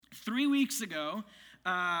3 weeks ago,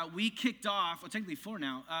 we kicked off, well, technically 4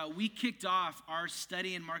 now, we kicked off our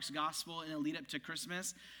study in Mark's Gospel in a lead up to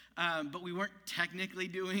Christmas, but we weren't technically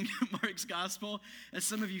doing Mark's Gospel. As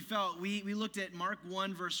some of you felt, we looked at Mark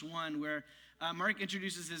 1, verse 1, where Mark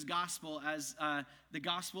introduces his gospel as the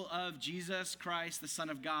gospel of Jesus Christ, the Son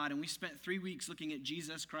of God, and we spent 3 weeks looking at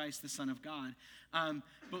Jesus Christ, the Son of God.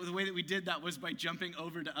 But the way that we did that was by jumping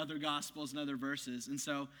over to other gospels and other verses. And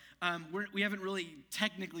so we haven't really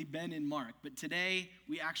technically been in Mark, but today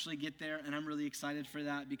we actually get there, and I'm really excited for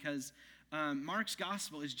that because Mark's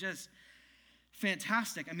gospel is just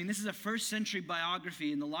fantastic. I mean, this is a first century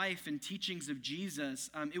biography in the life and teachings of Jesus.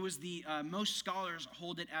 It was most scholars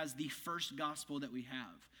hold it as the first gospel that we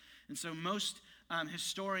have. And so most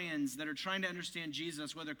historians that are trying to understand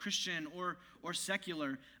Jesus, whether Christian or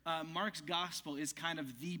secular, Mark's gospel is kind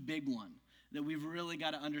of the big one that we've really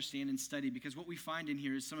got to understand and study, because what we find in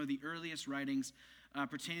here is some of the earliest writings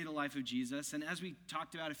pertaining to the life of Jesus. And as we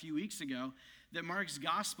talked about a few weeks ago, that Mark's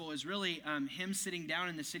gospel is really him sitting down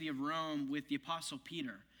in the city of Rome with the apostle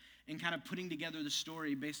Peter and kind of putting together the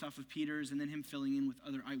story based off of Peter's and then him filling in with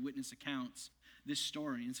other eyewitness accounts, this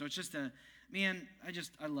story. And so it's just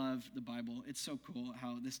I love the Bible. It's so cool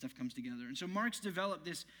how this stuff comes together. And so Mark's developed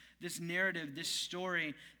this narrative, this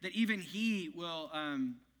story that even he will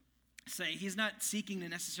say he's not seeking to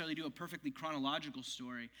necessarily do a perfectly chronological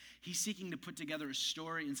story. He's seeking to put together a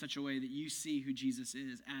story in such a way that you see who Jesus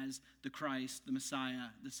is as the Christ, the Messiah,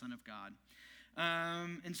 the Son of God.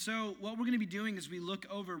 And so what we're going to be doing as we look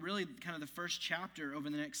over really kind of the first chapter over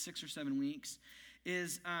the next 6 or 7 weeks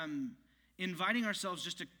is inviting ourselves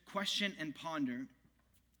just to question and ponder,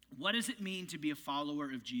 what does it mean to be a follower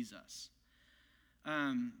of Jesus?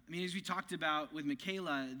 As we talked about with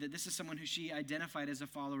Michaela, that this is someone who she identified as a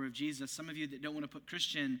follower of Jesus. Some of you that don't want to put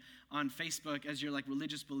Christian on Facebook as your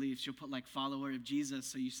religious beliefs, you'll put follower of Jesus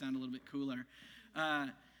so you sound a little bit cooler.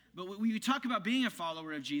 But we talk about being a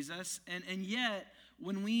follower of Jesus, and yet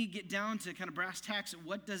when we get down to kind of brass tacks,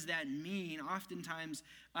 what does that mean? Oftentimes,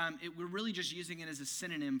 we're really just using it as a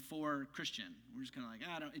synonym for Christian. We're just kind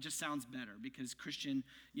of it just sounds better because Christian,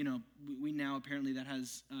 we now apparently that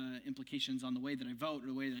has implications on the way that I vote or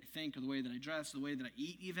the way that I think or the way that I dress, or the way that I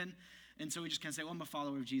eat even. And so we just kind of say, well, I'm a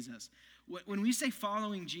follower of Jesus. When we say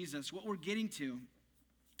following Jesus, what we're getting to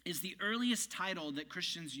is the earliest title that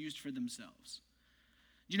Christians used for themselves.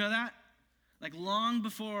 Do you know that? Long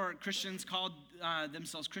before Christians called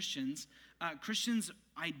themselves Christians, Christians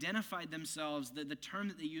identified themselves, the term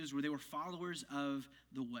that they used were they were followers of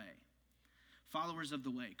the way. Followers of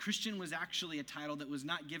the way. Christian was actually a title that was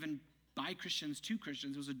not given by Christians to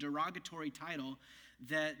Christians. It was a derogatory title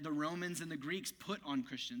that the Romans and the Greeks put on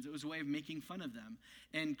Christians. It was a way of making fun of them.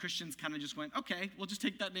 And Christians kind of just went, okay, we'll just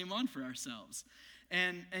take that name on for ourselves.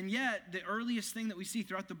 And yet, the earliest thing that we see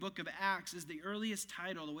throughout the book of Acts is the earliest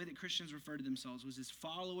title, the way that Christians refer to themselves, was as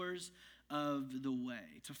followers of the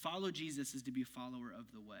way. To follow Jesus is to be a follower of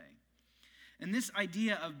the way. And this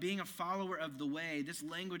idea of being a follower of the way, this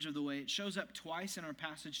language of the way, it shows up twice in our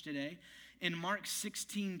passage today. In Mark's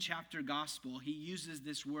 16 chapter gospel, he uses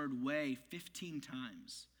this word way 15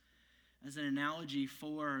 times as an analogy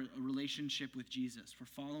for a relationship with Jesus. For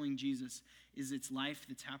following Jesus is its life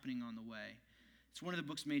that's happening on the way. It's one of the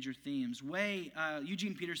book's major themes. Way,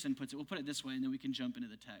 Eugene Peterson puts it, we'll put it this way and then we can jump into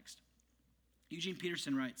the text. Eugene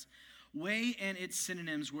Peterson writes, way and its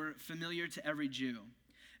synonyms were familiar to every Jew,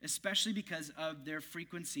 especially because of their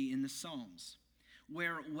frequency in the Psalms,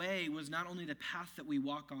 where way was not only the path that we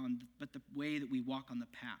walk on, but the way that we walk on the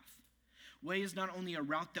path. Way is not only a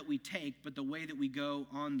route that we take, but the way that we go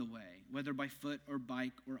on the way, whether by foot or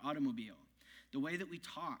bike or automobile. The way that we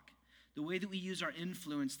talk, the way that we use our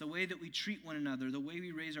influence, the way that we treat one another, the way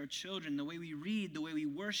we raise our children, the way we read, the way we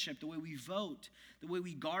worship, the way we vote, the way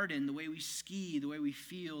we garden, the way we ski, the way we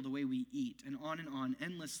feel, the way we eat, and on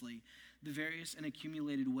endlessly, the various and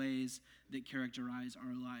accumulated ways that characterize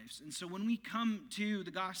our lives. And so when we come to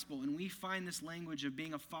the gospel and we find this language of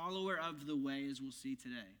being a follower of the way, as we'll see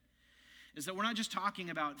today, is that we're not just talking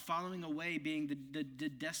about following a way being the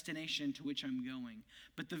destination to which I'm going,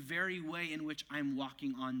 but the very way in which I'm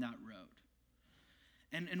walking on that road.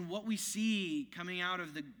 And what we see coming out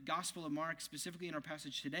of the Gospel of Mark, specifically in our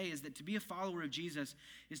passage today, is that to be a follower of Jesus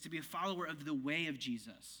is to be a follower of the way of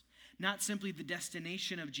Jesus. Not simply the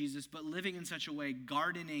destination of Jesus, but living in such a way,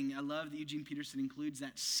 gardening. I love that Eugene Peterson includes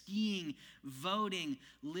that. Skiing, voting,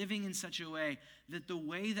 living in such a way that the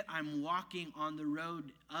way that I'm walking on the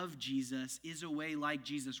road of Jesus is a way like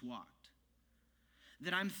Jesus walked.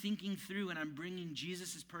 That I'm thinking through and I'm bringing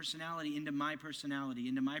Jesus' personality into my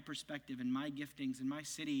perspective, and my giftings, and my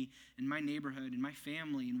city, and my neighborhood, and my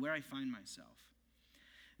family, and where I find myself.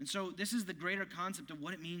 And so this is the greater concept of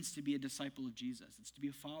what it means to be a disciple of Jesus. It's to be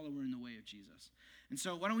a follower in the way of Jesus. And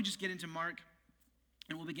so why don't we just get into Mark,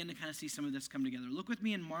 and we'll begin to kind of see some of this come together. Look with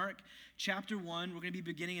me in Mark chapter 1. We're going to be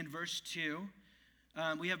beginning in verse 2.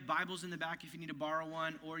 We have Bibles in the back if you need to borrow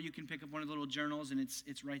one, or you can pick up one of the little journals, and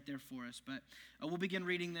it's right there for us. But we'll begin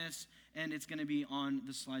reading this, and it's going to be on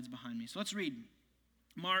the slides behind me. So let's read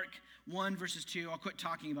Mark 1, verses 2. I'll quit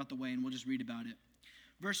talking about the way, and we'll just read about it.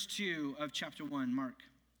 Verse 2 of chapter 1, Mark.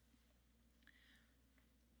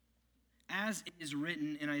 As it is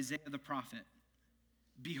written in Isaiah the prophet,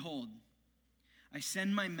 "Behold, I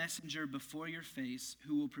send my messenger before your face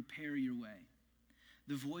who will prepare your way.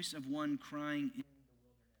 The voice of one crying in the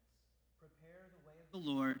wilderness, prepare the way of the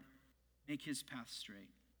Lord, make his path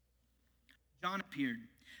straight." John appeared,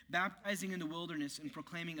 baptizing in the wilderness and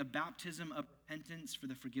proclaiming a baptism of repentance for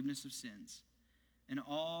the forgiveness of sins. And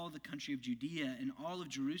all the country of Judea and all of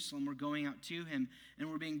Jerusalem were going out to him and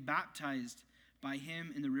were being baptized by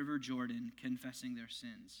him in the river Jordan, confessing their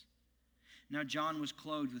sins. Now John was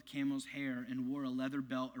clothed with camel's hair and wore a leather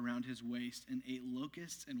belt around his waist and ate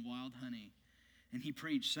locusts and wild honey. And he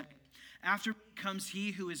preached, saying, "After me comes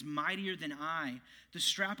he who is mightier than I, the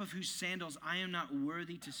strap of whose sandals I am not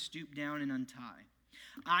worthy to stoop down and untie.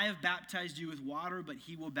 I have baptized you with water, but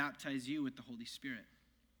he will baptize you with the Holy Spirit."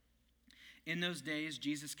 In those days,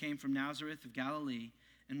 Jesus came from Nazareth of Galilee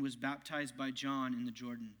and was baptized by John in the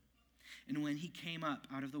Jordan. And when he came up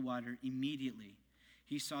out of the water, immediately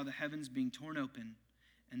he saw the heavens being torn open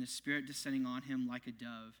and the Spirit descending on him like a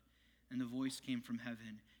dove. And the voice came from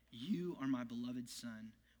heaven, "You are my beloved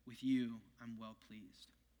Son. With you I'm well pleased."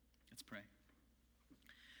 Let's pray.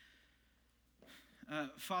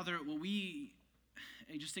 Father, what we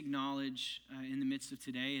just acknowledge in the midst of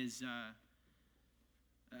today is a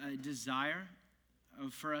desire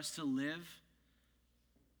for us to live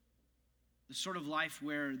the sort of life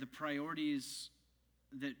where the priorities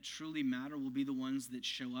that truly matter will be the ones that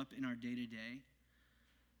show up in our day-to-day.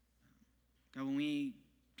 God, when we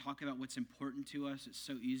talk about what's important to us, it's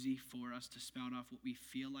so easy for us to spout off what we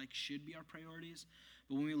feel like should be our priorities.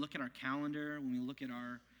 But when we look at our calendar, when we look at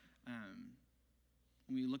our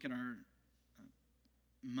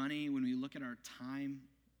money, when we look at our time,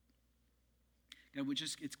 God,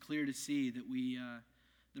 it's clear to see that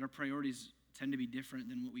that our priorities tend to be different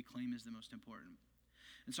than what we claim is the most important.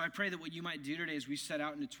 And so I pray that what you might do today as we set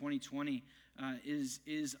out into 2020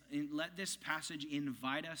 is let this passage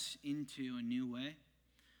invite us into a new way,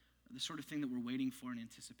 the sort of thing that we're waiting for and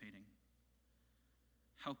anticipating.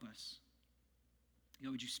 Help us.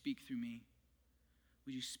 God, would you speak through me?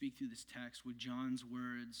 Would you speak through this text? Would John's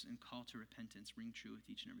words and call to repentance ring true with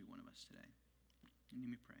each and every one of us today? In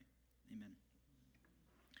me pray. Amen.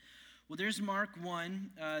 Well, there's Mark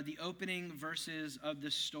 1, the opening verses of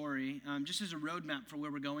this story, just as a roadmap for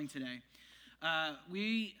where we're going today.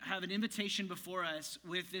 We have an invitation before us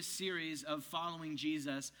with this series of following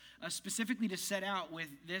Jesus, specifically to set out with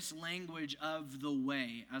this language of the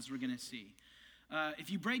way, as we're going to see. If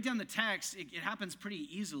you break down the text, it happens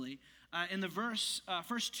pretty easily. In the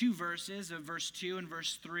first two verses of verse 2 and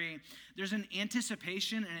verse 3, there's an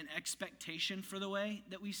anticipation and an expectation for the way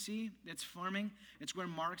that we see that's forming. It's where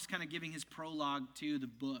Mark's kind of giving his prologue to the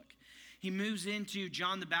book. He moves into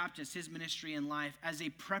John the Baptist, his ministry and life, as a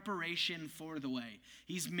preparation for the way.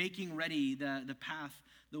 He's making ready the path,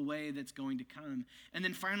 the way that's going to come. And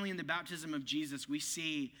then finally in the baptism of Jesus, we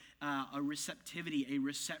see a receptivity, a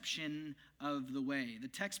reception of the way. The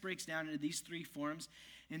text breaks down into these three forms.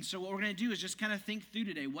 And so what we're going to do is just kind of think through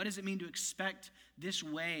today. What does it mean to expect this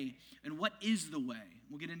way? And what is the way?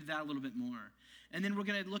 We'll get into that a little bit more. And then we're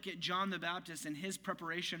going to look at John the Baptist and his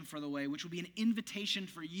preparation for the way, which will be an invitation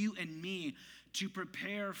for you and me to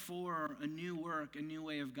prepare for a new work, a new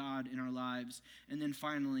way of God in our lives. And then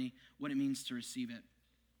finally, what it means to receive it.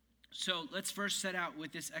 So let's first set out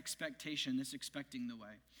with this expectation, this expecting the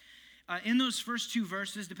way. In those first two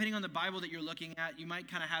verses, depending on the Bible that you're looking at, you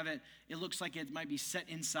might kind of have it looks like it might be set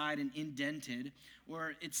inside and indented,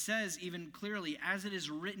 or it says even clearly, as it is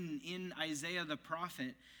written in Isaiah the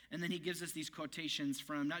prophet, and then he gives us these quotations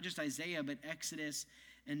from not just Isaiah, but Exodus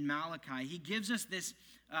and Malachi. He gives us this,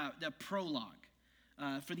 the prologue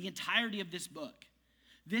for the entirety of this book.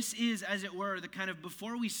 This is, as it were, the kind of,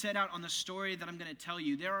 before we set out on the story that I'm going to tell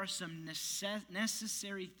you, there are some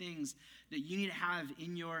necessary things that you need to have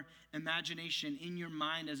in your imagination, in your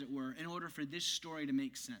mind, as it were, in order for this story to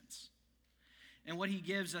make sense. And what he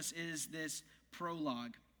gives us is this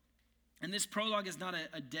prologue. And this prologue is not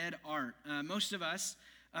a dead art. Most of us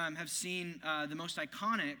have seen the most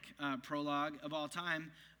iconic prologue of all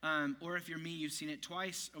time, or if you're me, you've seen it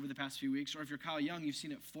twice over the past few weeks, or if you're Kyle Young, you've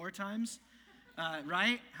seen it 4 times.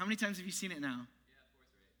 Right? How many times have you seen it now?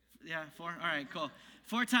 Yeah, 4? All right, cool.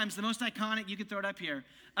 4 times, the most iconic. You can throw it up here.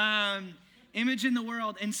 Image in the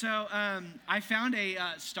world. And so I found a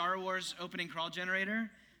Star Wars opening crawl generator,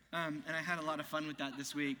 and I had a lot of fun with that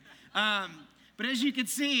this week. But as you can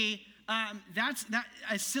see, that's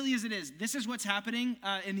as silly as it is, this is what's happening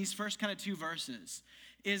in these first kind of 2 verses.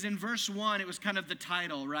 Is in verse 1, it was kind of the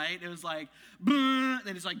title, right? It was like, and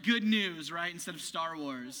it's like good news, right? Instead of Star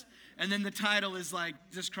Wars. And then the title is like,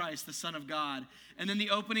 Jesus Christ, the Son of God. And then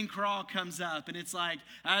the opening crawl comes up, and it's like,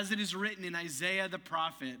 as it is written in Isaiah the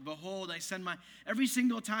prophet, behold, I send my, every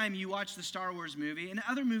single time you watch the Star Wars movie, and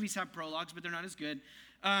other movies have prologues, but they're not as good,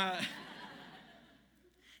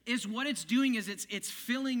 is what it's doing is it's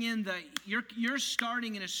filling in you're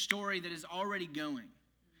starting in a story that is already going.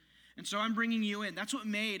 And so I'm bringing you in. That's what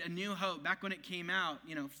made A New Hope, back when it came out,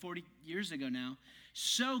 40 years ago now,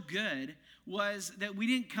 so good, was that we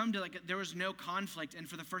didn't come to there was no conflict, and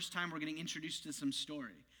for the first time we're getting introduced to some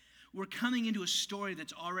story. We're coming into a story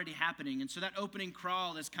that's already happening. And so that opening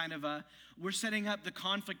crawl is kind of we're setting up the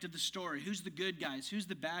conflict of the story. Who's the good guys? Who's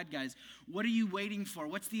the bad guys? What are you waiting for?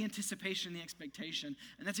 What's the anticipation, the expectation?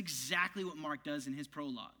 And that's exactly what Mark does in his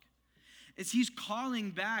prologue. Is he's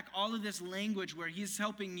calling back all of this language where he's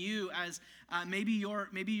helping you as maybe you're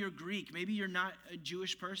Greek, maybe you're not a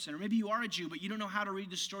Jewish person, or maybe you are a Jew, but you don't know how to read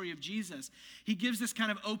the story of Jesus. He gives this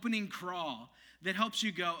kind of opening crawl that helps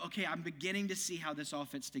you go, okay, I'm beginning to see how this all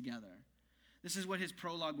fits together. This is what his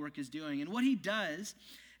prologue work is doing. And what he does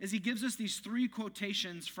is he gives us these 3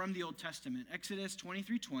 quotations from the Old Testament: Exodus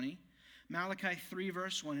 23:20, Malachi 3,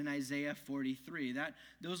 verse 1, and Isaiah 43.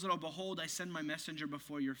 Those little, behold, I send my messenger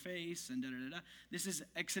before your face, and da-da-da-da. This is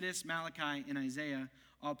Exodus, Malachi, and Isaiah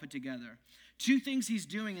all put together. 2 things he's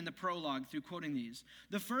doing in the prologue through quoting these.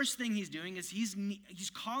 The first thing he's doing is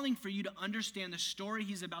he's calling for you to understand the story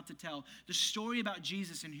he's about to tell, the story about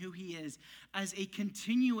Jesus and who he is, as a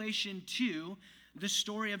continuation to the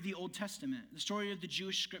story of the Old Testament, the story of the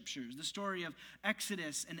Jewish scriptures, the story of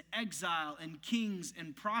Exodus and exile and kings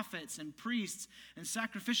and prophets and priests and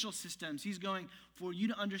sacrificial systems. He's going, for you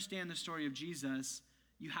to understand the story of Jesus,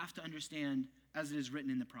 you have to understand, as it is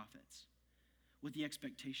written in the prophets, what the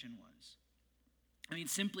expectation was. I mean,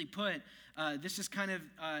 simply put, this is kind of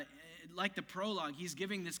like the prologue. He's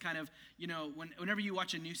giving this kind of, whenever you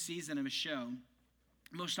watch a new season of a show,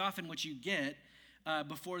 most often what you get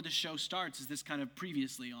before the show starts is this kind of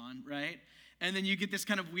previously on, right? And then you get this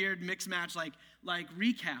kind of weird mix match like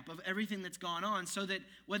recap of everything that's gone on, so that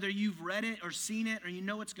whether you've read it or seen it or you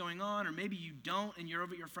know what's going on, or maybe you don't and you're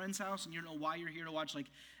over at your friend's house and you don't know why you're here to watch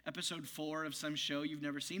episode 4 of some show you've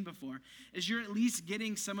never seen before, is you're at least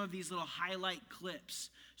getting some of these little highlight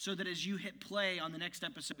clips so that as you hit play on the next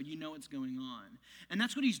episode, you know what's going on. And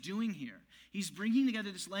that's what he's doing here. He's bringing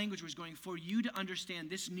together this language where he's going, for you to understand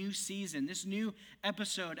this new season, this new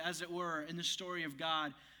episode, as it were, in the story of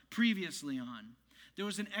God previously on. There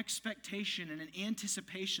was an expectation and an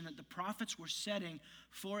anticipation that the prophets were setting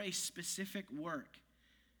for a specific work.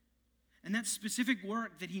 And that specific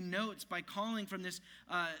work that he notes by calling from this,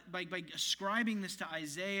 by ascribing this to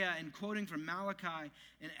Isaiah and quoting from Malachi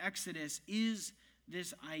and Exodus, is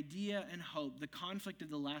this idea and hope. The conflict of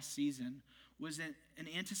the last season was an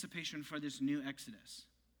anticipation for this new Exodus.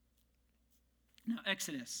 Now,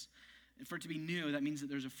 Exodus, for it to be new, that means that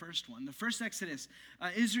there's a first one. The first Exodus,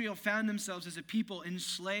 Israel found themselves as a people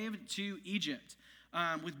enslaved to Egypt,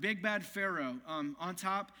 with big bad Pharaoh on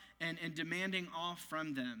top and demanding all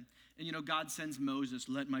from them. And, God sends Moses,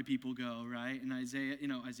 let my people go, right? And Isaiah,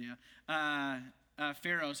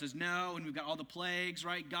 Pharaoh says no, and we've got all the plagues,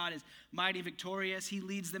 right? God is mighty victorious. He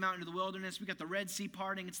leads them out into the wilderness. We've got the Red Sea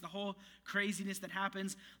parting. It's the whole craziness that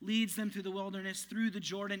happens, leads them through the wilderness, through the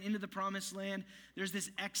Jordan, into the promised land. There's this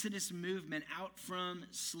Exodus movement out from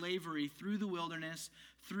slavery, through the wilderness,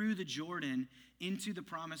 through the Jordan, into the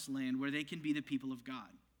promised land where they can be the people of God.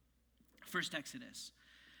 First Exodus.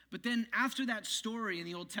 But then after that story in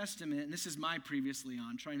the Old Testament, and this is my previously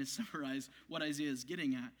on, trying to summarize what Isaiah is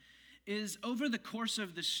getting at, is over the course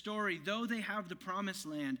of the story, though they have the promised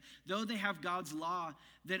land, though they have God's law,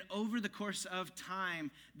 that over the course of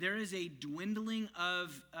time, there is a dwindling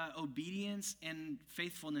of obedience and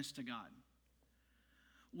faithfulness to God,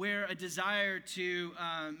 where a desire to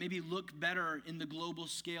maybe look better in the global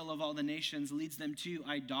scale of all the nations leads them to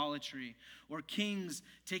idolatry, or kings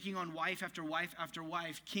taking on wife after wife after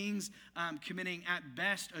wife, kings committing at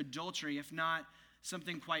best adultery, if not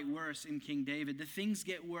something quite worse in King David. The things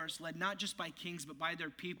get worse, led not just by kings, but by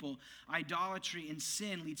their people. Idolatry and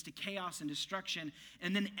sin leads to chaos and destruction,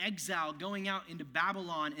 and then exile, going out into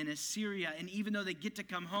Babylon and Assyria. And even though they get to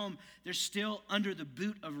come home, they're still under the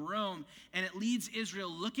boot of Rome. And it leads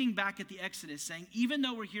Israel looking back at the Exodus, saying, even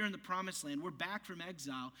though we're here in the promised land, we're back from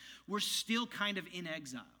exile, we're still kind of in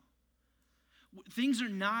exile. Things are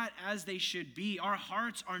not as they should be. Our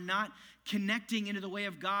hearts are not connecting into the way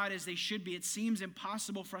of God as they should be. It seems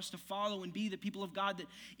impossible for us to follow and be the people of God that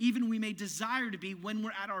even we may desire to be. When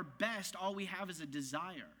we're at our best, all we have is a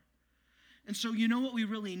desire. And so you know what we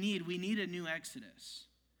really need? We need a new Exodus.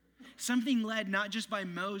 Something led not just by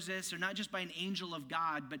Moses or not just by an angel of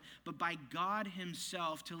God, but by God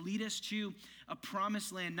himself to lead us to a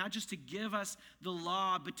promised land, not just to give us the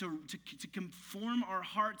law, but to conform our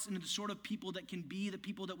hearts into the sort of people that can be the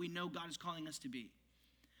people that we know God is calling us to be.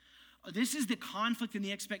 This is the conflict and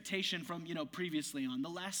the expectation from, previously on, the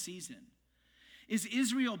last season. Is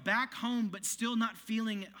Israel back home but still not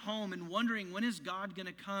feeling at home and wondering when is God going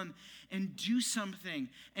to come and do something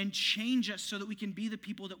and change us so that we can be the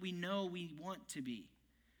people that we know we want to be?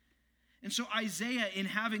 And so Isaiah, in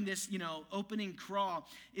having this, opening crawl,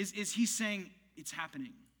 is he's saying it's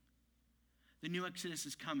happening. The new Exodus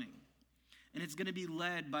is coming. And it's going to be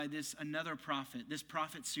led by another prophet, this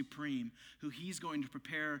prophet supreme, who he's going to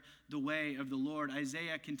prepare the way of the Lord.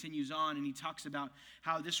 Isaiah continues on, and he talks about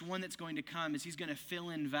how this one that's going to come is he's going to fill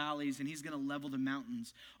in valleys, and he's going to level the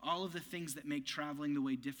mountains. All of the things that make traveling the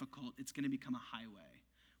way difficult, it's going to become a highway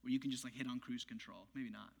where you can just hit on cruise control. Maybe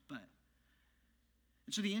not, but.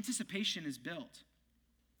 And so the anticipation is built.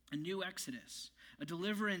 A new Exodus, a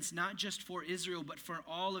deliverance not just for Israel, but for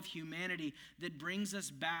all of humanity that brings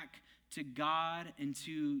us back to God and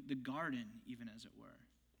to the garden, even as it were.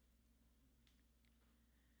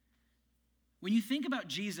 When you think about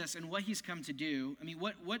Jesus and what he's come to do,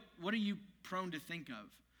 what are you prone to think of?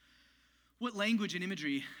 What language and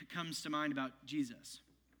imagery comes to mind about Jesus?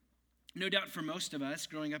 No doubt for most of us,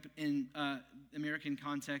 growing up in American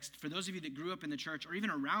context, for those of you that grew up in the church or even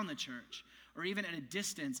around the church, or even at a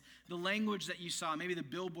distance, the language that you saw, maybe the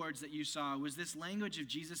billboards that you saw, was this language of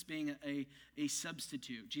Jesus being a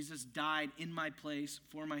substitute. Jesus died in my place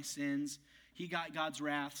for my sins. He got God's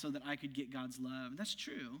wrath so that I could get God's love. And that's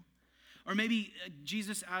true. Or maybe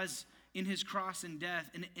Jesus as in his cross and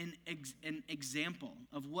death, an example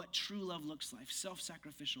of what true love looks like,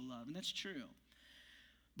 self-sacrificial love. And that's true.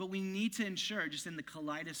 But we need to ensure, just in the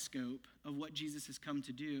kaleidoscope of what Jesus has come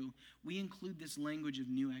to do, we include this language of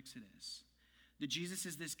new Exodus. That Jesus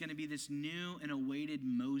is going to be this new and awaited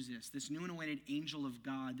Moses, this new and awaited angel of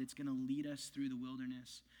God that's going to lead us through the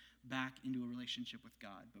wilderness back into a relationship with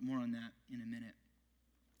God. But more on that in a minute.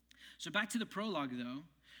 So back to the prologue, though.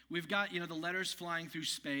 We've got, the letters flying through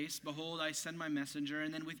space. Behold, I send my messenger.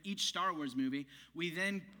 And then with each Star Wars movie, we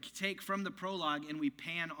then take from the prologue and we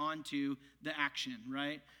pan onto the action,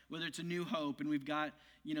 right? Whether it's A New Hope and we've got,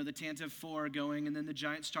 the Tantive 4 going and then the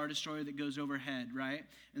giant Star Destroyer that goes overhead, right?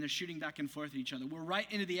 And they're shooting back and forth at each other. We're right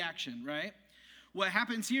into the action, right? What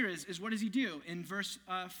happens here is what does he do? In verse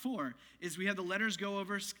 4 is we have the letters go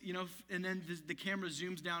over, and then the camera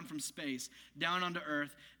zooms down from space, down onto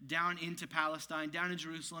earth, down into Palestine, down to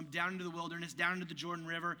Jerusalem, down into the wilderness, down into the Jordan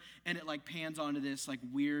River, and it pans onto this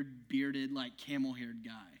weird, bearded, camel-haired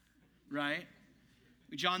guy, right?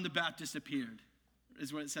 John the Baptist appeared,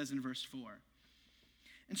 is what it says in verse 4.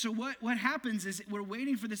 And so what happens is we're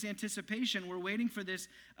waiting for this anticipation. We're waiting for this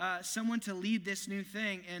someone to lead this new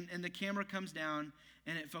thing, and the camera comes down,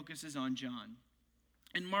 and it focuses on John.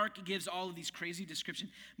 And Mark gives all of these crazy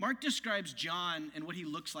descriptions. Mark describes John and what he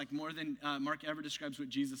looks like more than Mark ever describes what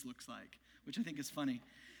Jesus looks like, which I think is funny.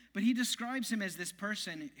 But he describes him as this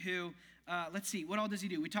person who, let's see, what all does he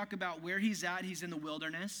do? We talk about where he's at. He's in the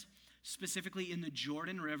wilderness, specifically in the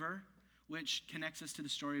Jordan River, which connects us to the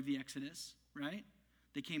story of the Exodus, right?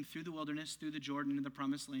 They came through the wilderness, through the Jordan, into the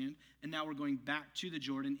promised land, and now we're going back to the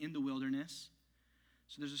Jordan in the wilderness.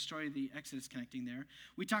 So there's a story of the Exodus connecting there.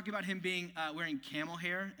 We talk about him being wearing camel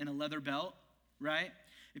hair and a leather belt, right?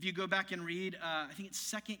 If you go back and read, I think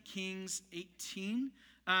it's 2 Kings 18.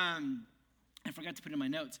 I forgot to put it in my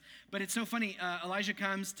notes. But it's so funny. Elijah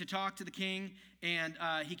comes to talk to the king, and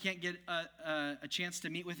he can't get a chance to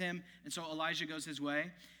meet with him, and so Elijah goes his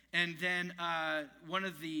way. And then one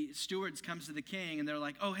of the stewards comes to the king, and they're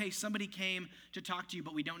like, oh, hey, somebody came to talk to you,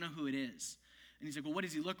 but we don't know who it is. And he's like, well, what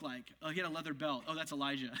does he look like? Oh, he had a leather belt. Oh, that's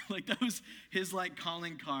Elijah. That was his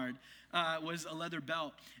calling card was a leather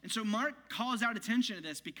belt. And so Mark calls out attention to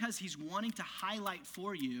this because he's wanting to highlight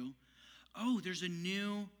for you, oh, there's a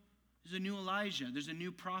new There's a new Elijah. There's a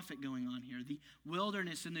new prophet going on here. The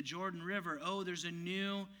wilderness and the Jordan River. Oh, there's a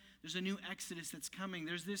new Exodus that's coming.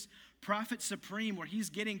 There's this prophet supreme where he's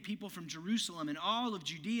getting people from Jerusalem and all of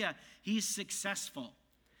Judea. He's successful.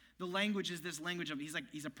 The language is this language of,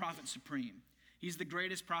 he's a prophet supreme. He's the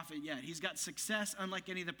greatest prophet yet. He's got success unlike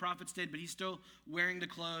any of the prophets did, but he's still wearing the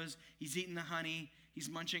clothes. He's eating the honey. He's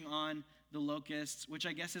munching on the locusts, which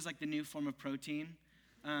I guess is like the new form of protein.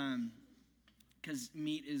 Because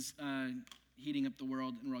meat is heating up the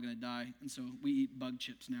world and we're all going to die. And so we eat bug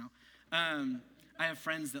chips now. I have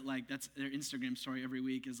friends that that's their Instagram story every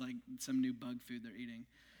week is like some new bug food they're eating.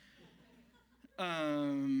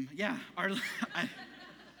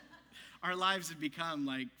 Our lives have become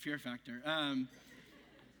like Fear Factor.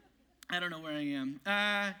 I don't know where I am.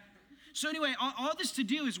 So anyway, all this to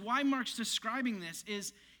do is why Mark's describing this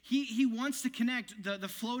is he wants to connect the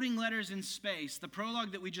floating letters in space, the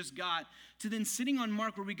prologue that we just got, to then sitting on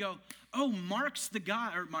Mark where we go, oh, Mark's the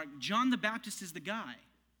guy, or John the Baptist is the guy.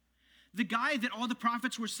 The guy that all the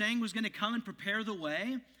prophets were saying was going to come and prepare the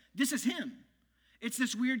way, this is him. It's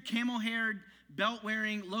this weird camel-haired,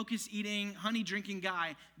 belt-wearing, locust-eating, honey-drinking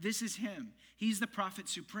guy. This is him. He's the prophet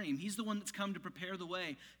supreme. He's the one that's come to prepare the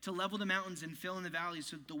way, to level the mountains and fill in the valleys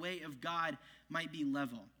so that the way of God might be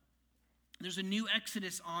level. There's a new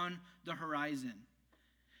Exodus on the horizon.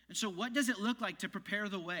 And so what does it look like to prepare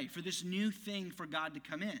the way for this new thing for God to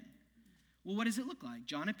come in? Well, what does it look like?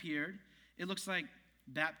 John appeared. It looks like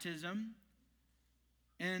baptism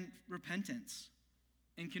and repentance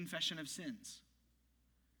and confession of sins.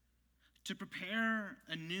 To prepare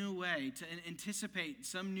a new way, to anticipate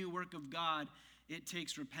some new work of God, it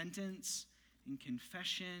takes repentance and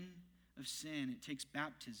confession of sin. It takes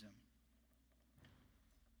baptism.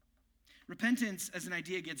 Repentance as an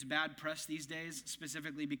idea gets bad press these days,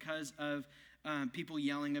 specifically because of people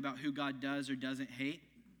yelling about who God does or doesn't hate,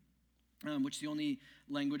 which the only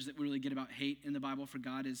language that we really get about hate in the Bible for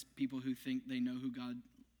God is people who think they know who God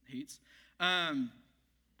hates.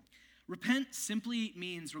 Repent simply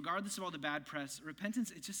means, regardless of all the bad press,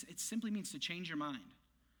 repentance, it simply means to change your mind.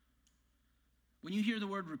 When you hear the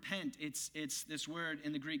word repent, it's this word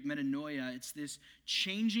in the Greek, metanoia. It's this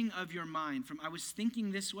changing of your mind from I was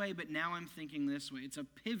thinking this way, but now I'm thinking this way. It's a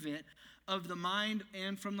pivot of the mind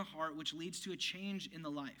and from the heart, which leads to a change in the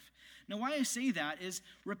life. Now, why I say that is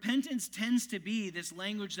repentance tends to be this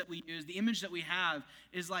language that we use. The image that we have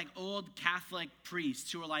is like old Catholic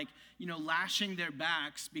priests who are like, lashing their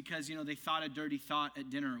backs because, they thought a dirty thought at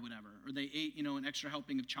dinner or whatever, or they ate, an extra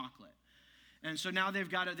helping of chocolate. And so now they've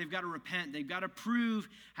got to repent. They've got to prove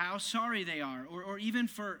how sorry they are. Or even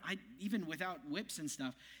even without whips and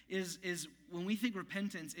stuff, is when we think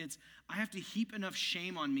repentance, it's I have to heap enough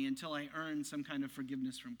shame on me until I earn some kind of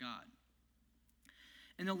forgiveness from God.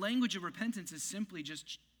 And the language of repentance is simply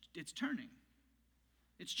just, it's turning.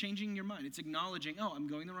 It's changing your mind. It's acknowledging, oh, I'm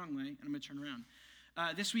going the wrong way, and I'm going to turn around.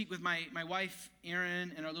 This week with my wife,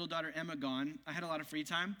 Erin, and our little daughter, Emma, gone, I had a lot of free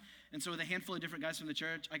time. And so with a handful of different guys from the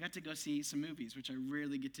church, I got to go see some movies, which I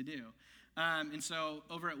rarely get to do. And so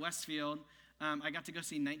over at Westfield, I got to go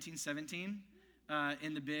see 1917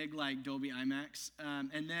 in the big, Dolby IMAX.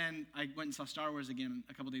 And then I went and saw Star Wars again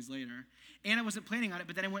a couple days later. And I wasn't planning on it,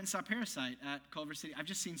 but then I went and saw Parasite at Culver City. I've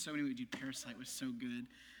just seen so many movies. Dude, Parasite was so good.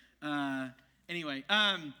 Anyway,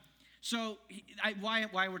 so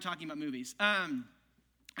why we're talking about movies.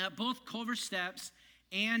 At both Culver Steps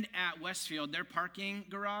and at Westfield, their parking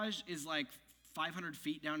garage is 500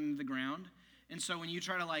 feet down into the ground. And so when you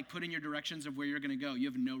try to put in your directions of where you're going to go, you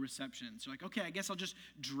have no reception. So okay, I guess I'll just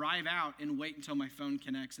drive out and wait until my phone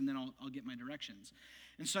connects, and then I'll get my directions.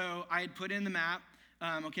 And so I had put in the map.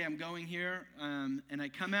 Okay, I'm going here, and I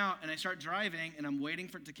come out and I start driving, and I'm waiting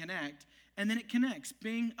for it to connect, and then it connects.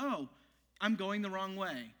 Bing! Oh, I'm going the wrong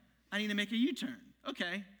way. I need to make a U-turn.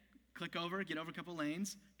 Okay, click over, get over a couple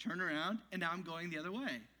lanes, turn around, and now I'm going the other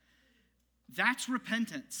way. That's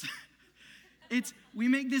repentance. We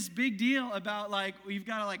make this big deal about we've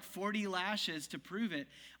got 40 lashes to prove it.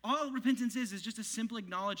 All repentance is just a simple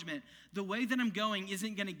acknowledgement. The way that I'm going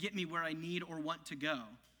isn't going to get me where I need or want to go.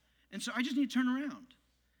 And so I just need to turn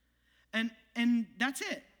around. And that's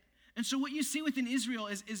it. And so what you see within Israel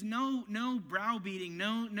is no browbeating,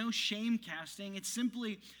 no shame casting. It's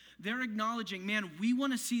simply they're acknowledging, man, we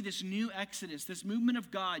want to see this new Exodus, this movement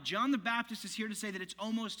of God. John the Baptist is here to say that it's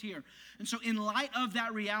almost here. And so in light of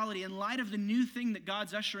that reality, in light of the new thing that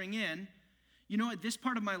God's ushering in, you know what, this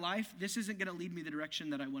part of my life, this isn't going to lead me the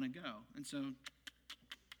direction that I want to go. And so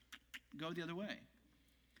go the other way.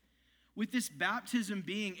 With this baptism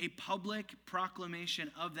being a public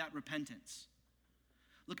proclamation of that repentance.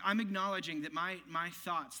 Look, I'm acknowledging that my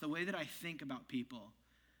thoughts, the way that I think about people,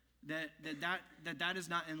 that is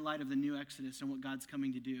not in light of the new Exodus and what God's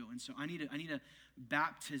coming to do. And so I need a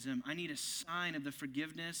baptism. I need a sign of the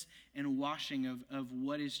forgiveness and washing of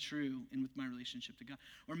what is true and with my relationship to God.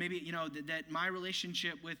 Or maybe, that my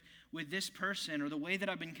relationship with this person, or the way that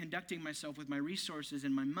I've been conducting myself with my resources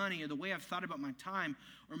and my money, or the way I've thought about my time,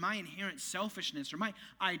 or my inherent selfishness, or my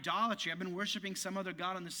idolatry. I've been worshiping some other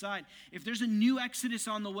God on the side. If there's a new Exodus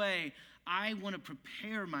on the way, I want to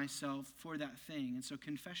prepare myself for that thing. And so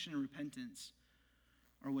confession and repentance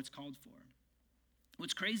are what's called for.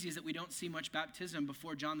 What's crazy is that we don't see much baptism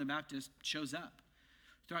before John the Baptist shows up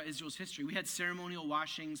throughout Israel's history. We had ceremonial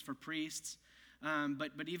washings for priests,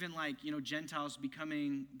 but even Gentiles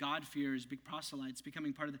becoming God-fearers, big proselytes,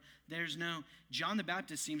 becoming part of John the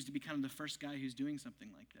Baptist seems to be kind of the first guy who's doing something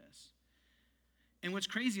like this. And what's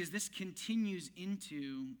crazy is this continues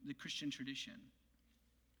into the Christian tradition.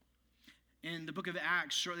 In the book of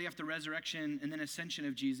Acts, shortly after resurrection and then ascension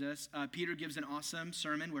of Jesus, Peter gives an awesome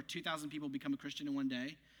sermon where 2,000 people become a Christian in one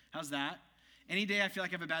day. How's that? Any day I feel like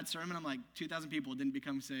I have a bad sermon, I'm like, 2,000 people didn't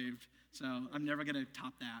become saved, so I'm never going to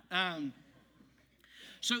top that.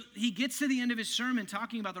 So he gets to the end of his sermon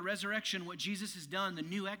talking about the resurrection, what Jesus has done, the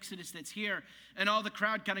new Exodus that's here, and all the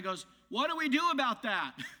crowd kind of goes, what do we do about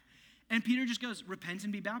that? And Peter just goes, repent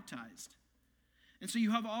and be baptized. And so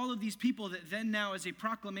you have all of these people that then now, as a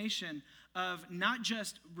proclamation of not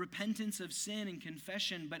just repentance of sin and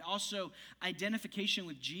confession, but also identification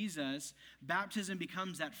with Jesus, baptism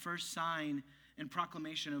becomes that first sign and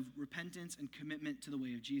proclamation of repentance and commitment to the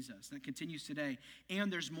way of Jesus. That continues today.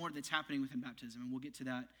 And there's more that's happening within baptism, and we'll get to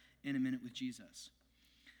that in a minute with Jesus.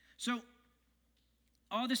 So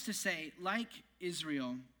all this to say, like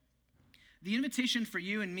Israel, the invitation for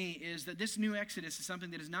you and me is that this new Exodus is something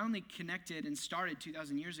that is not only connected and started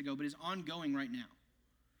 2,000 years ago, but is ongoing right now.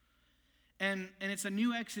 And it's a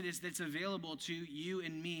new Exodus that's available to you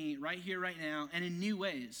and me right here, right now, and in new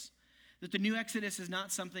ways. That the new Exodus is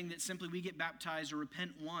not something that simply we get baptized or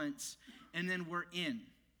repent once and then we're in.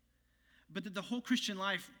 But that the whole Christian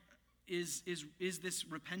life is this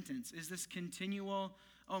repentance, is this continual,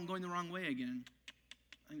 I'm going the wrong way again.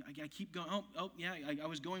 I keep going, I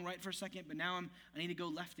was going right for a second, but now I need to go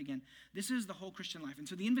left again. This is the whole Christian life. And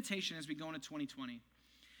so the invitation as we go into 2020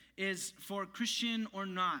 is for Christian or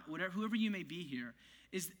not, whoever you may be here,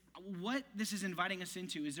 is what this is inviting us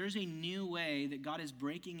into is there's a new way that God is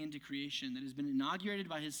breaking into creation that has been inaugurated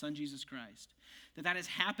by his son, Jesus Christ, that has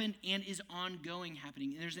happened and is ongoing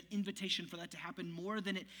happening. And there's an invitation for that to happen more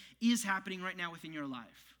than it is happening right now within your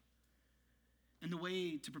life. And the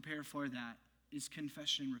way to prepare for that is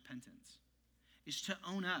confession and repentance, is to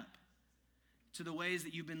own up to the ways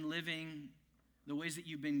that you've been living, the ways that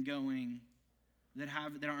you've been going that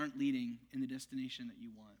aren't leading in the destination that you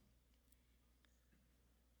want.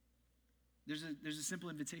 There's a simple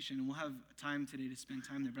invitation, and we'll have time today to spend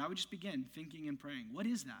time there, but I would just begin thinking and praying. What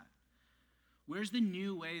is that? Where's the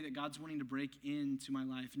new way that God's wanting to break into my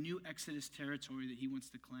life, new Exodus territory that he wants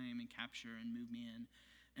to claim and capture and move me in?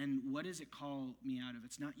 And what does it call me out of?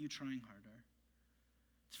 It's not you trying harder.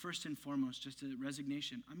 It's first and foremost just a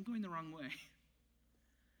resignation. I'm going the wrong way.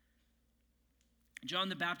 John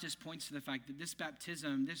the Baptist points to the fact that this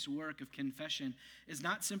baptism, this work of confession, is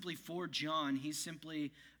not simply for John. He's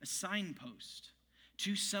simply a signpost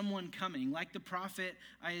to someone coming. Like the prophet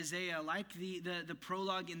Isaiah, like the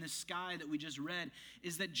prologue in the sky that we just read,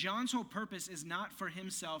 is that John's whole purpose is not for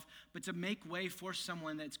himself, but to make way for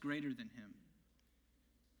someone that's greater than him.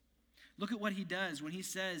 Look at what he does when he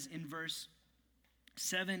says in verse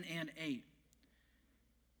 7 and 8.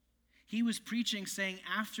 He was preaching, saying,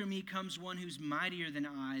 after me comes one who's mightier than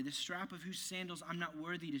I, the strap of whose sandals I'm not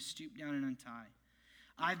worthy to stoop down and untie.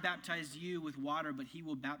 I've baptized you with water, but he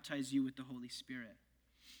will baptize you with the Holy Spirit.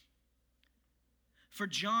 For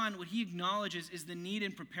John, what he acknowledges is the need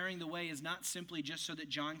in preparing the way is not simply just so that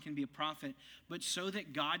John can be a prophet, but so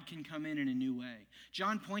that God can come in a new way.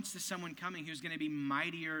 John points to someone coming who's going to be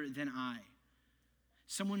mightier than I,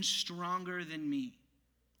 someone stronger than me,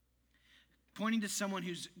 pointing to someone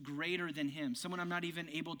who's greater than him, someone I'm not even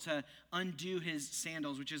able to undo his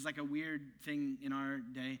sandals, which is like a weird thing in our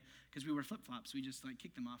day because we wear flip-flops. We just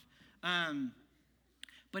kick them off.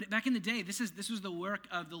 But back in the day, this was the work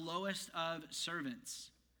of the lowest of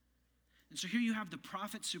servants. And so here you have the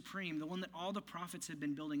prophet supreme, the one that all the prophets have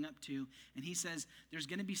been building up to. And he says, there's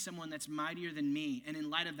going to be someone that's mightier than me. And in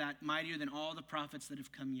light of that, mightier than all the prophets that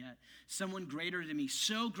have come yet. Someone greater than me,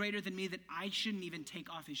 so greater than me that I shouldn't even take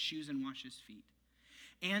off his shoes and wash his feet.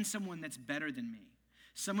 And someone that's better than me.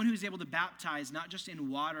 Someone who's able to baptize not just in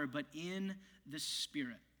water, but in the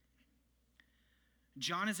Spirit.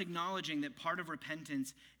 John is acknowledging that part of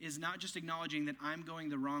repentance is not just acknowledging that I'm going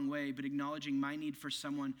the wrong way, but acknowledging my need for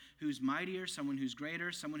someone who's mightier, someone who's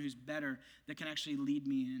greater, someone who's better, that can actually lead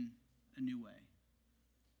me in a new way.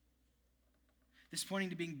 This pointing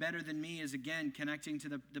to being better than me is, again, connecting to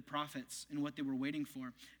the prophets and what they were waiting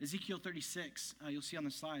for. Ezekiel 36, you'll see on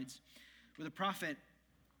the slides, where the prophet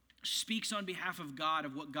speaks on behalf of God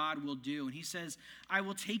of what God will do. And he says, I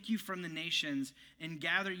will take you from the nations and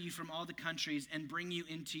gather you from all the countries and bring you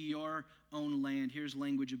into your own land. Here's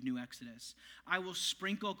language of New Exodus. I will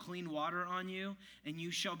sprinkle clean water on you, and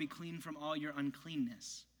you shall be clean from all your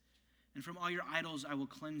uncleanness. And from all your idols I will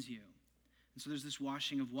cleanse you. And so there's this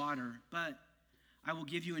washing of water. But I will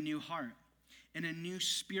give you a new heart, and a new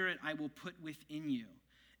spirit I will put within you.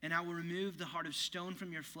 And I will remove the heart of stone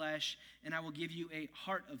from your flesh, and I will give you a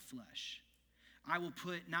heart of flesh. I will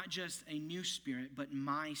put not just a new spirit, but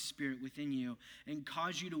my spirit within you, and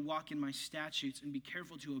cause you to walk in my statutes and be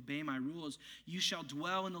careful to obey my rules. You shall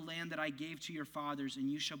dwell in the land that I gave to your fathers, and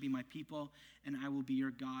you shall be my people, and I will be your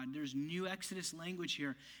God. There's new Exodus language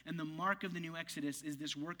here, and the mark of the new Exodus is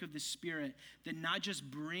this work of the Spirit that not just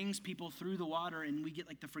brings people through the water and we get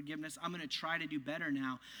like the forgiveness, I'm going to try to do better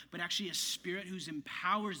now, but actually a Spirit who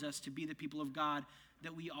empowers us to be the people of God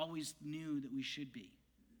that we always knew that we should be.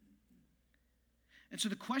 And so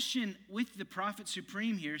the question with the prophet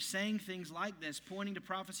supreme here, saying things like this, pointing to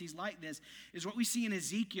prophecies like this, is what we see in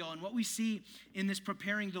Ezekiel and what we see in this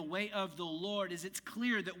preparing the way of the Lord is it's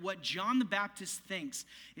clear that what John the Baptist thinks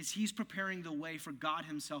is he's preparing the way for God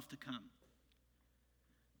himself to come.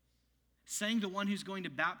 Saying the one who's going to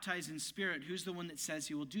baptize in spirit, who's the one that says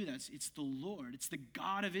he will do that? It's the Lord. It's the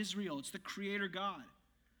God of Israel. It's the Creator God.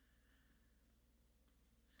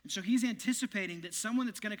 And so he's anticipating that someone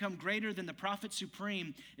that's going to come greater than the prophet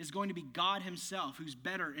supreme is going to be God himself, who's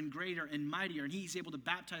better and greater and mightier. And he's able to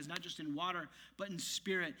baptize not just in water, but in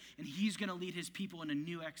spirit. And he's going to lead his people in a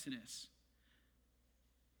new Exodus.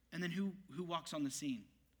 And then who walks on the scene?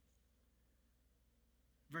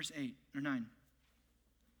 Verse 8 or 9.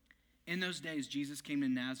 In those days, Jesus came to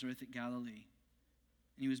Nazareth at Galilee,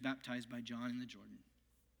 and he was baptized by John in the Jordan.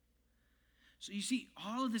 So you see,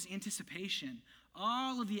 all of this anticipation,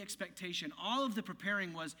 all of the expectation, all of the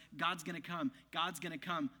preparing was God's going to come. God's going to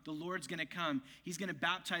come. The Lord's going to come. He's going to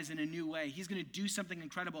baptize in a new way. He's going to do something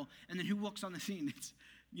incredible. And then who walks on the scene? It's,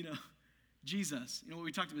 Jesus. What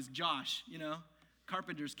we talked about is Josh,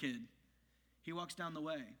 carpenter's kid. He walks down the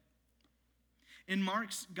way. In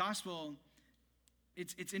Mark's gospel,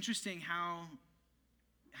 it's interesting how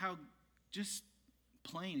just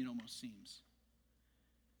plain it almost seems.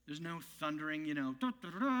 There's no thundering, here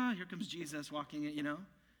comes Jesus walking it,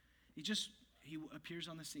 He appears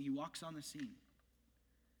on the scene. He walks on the scene.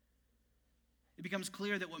 It becomes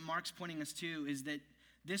clear that what Mark's pointing us to is that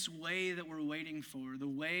this way that we're waiting for, the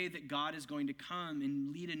way that God is going to come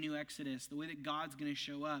and lead a new Exodus, the way that God's going to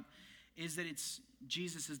show up, is that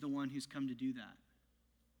Jesus is the one who's come to do that.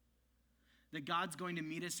 That God's going to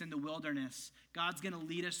meet us in the wilderness. God's going to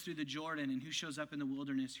lead us through the Jordan. And who shows up in the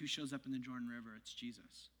wilderness? Who shows up in the Jordan River? It's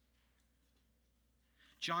Jesus.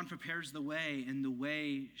 John prepares the way, and the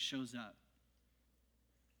way shows up.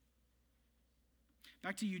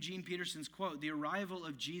 Back to Eugene Peterson's quote, the arrival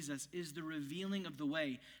of Jesus is the revealing of the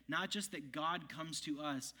way. Not just that God comes to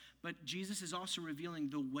us, but Jesus is also revealing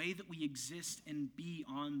the way that we exist and be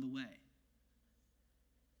on the way.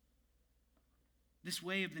 This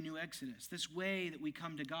way of the new Exodus, this way that we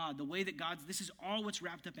come to God, the way that this is all what's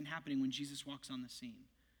wrapped up in happening when Jesus walks on the scene.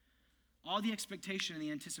 All the expectation and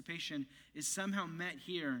the anticipation is somehow met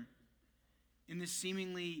here in this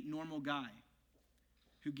seemingly normal guy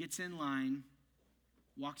who gets in line,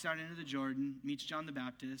 walks out into the Jordan, meets John the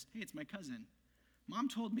Baptist. Hey, it's my cousin. Mom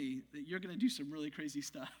told me that you're going to do some really crazy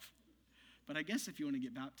stuff. But I guess if you want to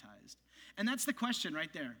get baptized. And that's the question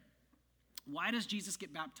right there. Why does Jesus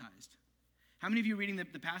get baptized? How many of you reading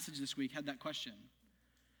the passage this week had that question?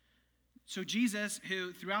 So Jesus,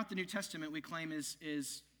 who throughout the New Testament we claim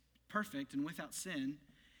is perfect and without sin,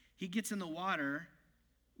 he gets in the water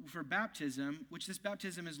for baptism, which this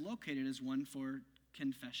baptism is located as one for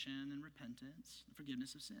confession and repentance,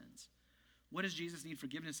 forgiveness of sins. What does Jesus need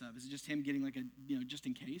forgiveness of? Is it just him getting like just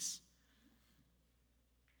in case?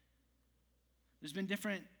 There's been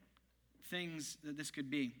different things that this could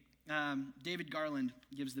be. David Garland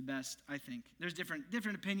gives the best, I think. There's different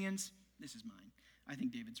opinions. This is mine. I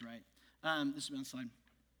think David's right. This is on the slide.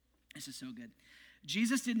 This is so good.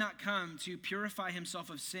 Jesus did not come to purify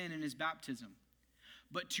himself of sin in his baptism,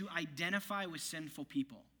 but to identify with sinful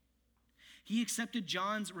people. He accepted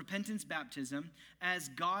John's repentance baptism as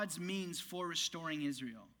God's means for restoring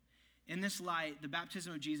Israel. In this light, the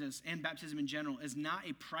baptism of Jesus and baptism in general is not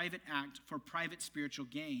a private act for private spiritual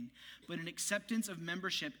gain, but an acceptance of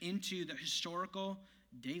membership into the historical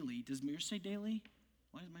daily. Does yours say daily?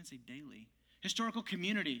 Why does mine say daily? Historical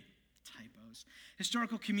community. Typos.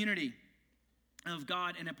 Historical community of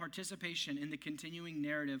God and a participation in the continuing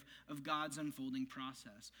narrative of God's unfolding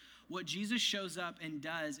process. What Jesus shows up and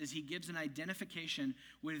does is he gives an identification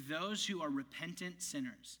with those who are repentant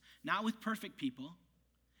sinners, not with perfect people,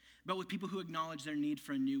 but with people who acknowledge their need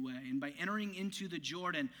for a new way. And by entering into the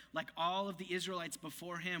Jordan, like all of the Israelites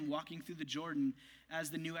before him walking through the Jordan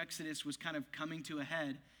as the new Exodus was kind of coming to a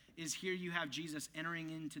head, is here you have Jesus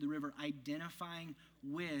entering into the river, identifying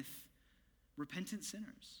with repentant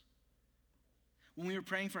sinners. When we were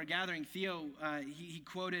praying for a gathering, Theo, he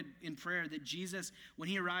quoted in prayer that Jesus, when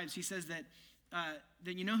he arrives, he says that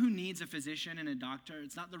you know who needs a physician and a doctor?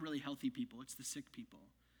 It's not the really healthy people, it's the sick people.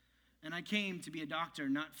 And I came to be a doctor,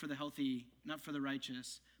 not for the healthy, not for the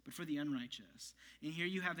righteous, but for the unrighteous. And here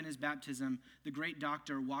you have in his baptism, the great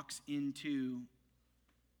doctor walks into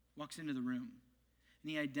the room.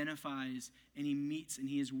 And he identifies and he meets and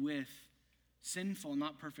he is with sinful,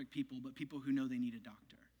 not perfect people, but people who know they need a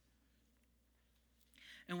doctor.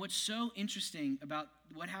 And what's so interesting about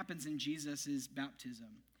what happens in Jesus'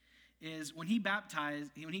 baptism is when he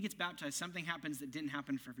gets baptized, something happens that didn't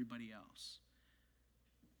happen for everybody else.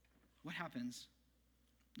 What happens?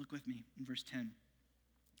 Look with me in verse 10.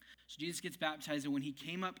 So Jesus gets baptized, and when he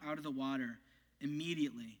came up out of the water,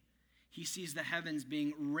 immediately he sees the heavens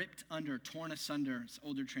being ripped under, torn asunder, as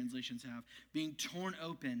older translations have, being torn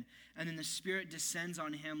open, and then the Spirit descends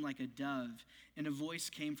on him like a dove, and a voice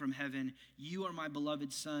came from heaven, "You are my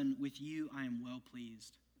beloved Son, with you I am well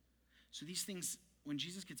pleased." So these things, when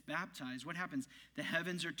Jesus gets baptized, what happens? The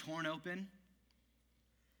heavens are torn open.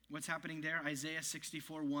 What's happening there? Isaiah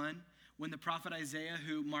 64:1. When the prophet Isaiah,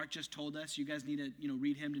 who Mark just told us, you guys need to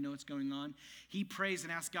read him to know what's going on. He prays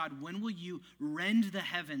and asks God, when will you rend the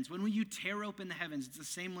heavens? When will you tear open the heavens? It's the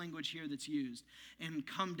same language here that's used. And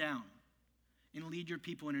come down and lead your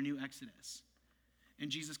people in a new exodus.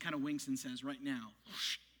 And Jesus kind of winks and says, right now.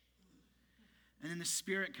 And then the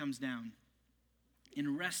Spirit comes down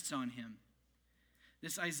and rests on him.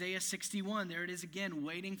 This Isaiah 61, there it is again,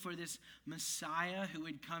 waiting for this Messiah who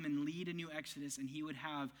would come and lead a new exodus, and he would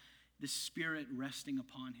have the Spirit resting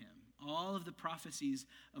upon him. All of the prophecies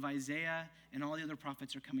of Isaiah and all the other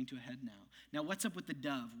prophets are coming to a head now. Now, what's up with the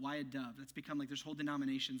dove? Why a dove? That's become like there's whole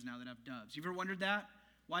denominations now that have doves. You ever wondered that?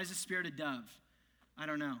 Why is the Spirit a dove? I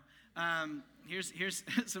don't know. Here's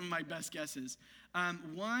some of my best guesses.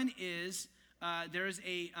 One is there's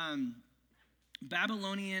a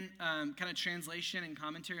Babylonian kind of translation and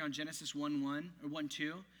commentary on Genesis 1:1 or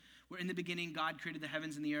 1:2, where in the beginning God created the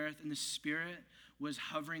heavens and the earth, and the Spirit was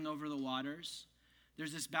hovering over the waters.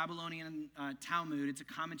 There's this Babylonian Talmud, it's a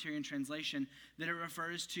commentary and translation, that it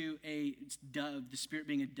refers to a dove, the Spirit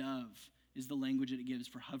being a dove is the language that it gives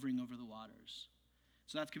for hovering over the waters.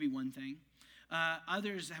 So that could be one thing.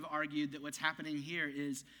 Others have argued that what's happening here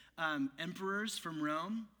is emperors from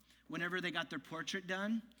Rome, whenever they got their portrait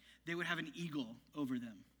done, they would have an eagle over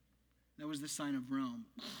them. That was the sign of Rome,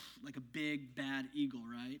 like a big, bad eagle,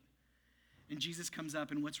 right? And Jesus comes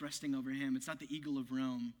up, and what's resting over him? It's not the eagle of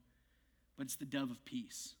Rome, but it's the dove of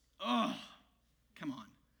peace. Oh, come on.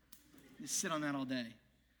 Just sit on that all day.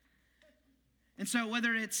 And so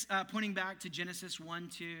whether it's pointing back to Genesis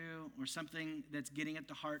 1:2 or something that's getting at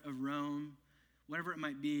the heart of Rome, whatever it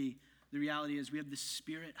might be, the reality is we have the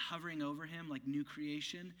Spirit hovering over him like new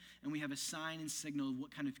creation, and we have a sign and signal of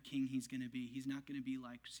what kind of king he's going to be. He's not going to be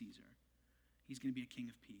like Caesar. He's going to be a king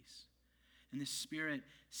of peace. And the Spirit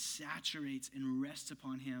saturates and rests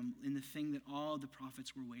upon him in the thing that all the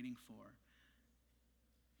prophets were waiting for.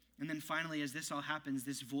 And then finally, as this all happens,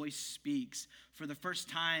 this voice speaks for the first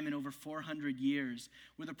time in over 400 years,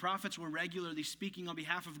 where the prophets were regularly speaking on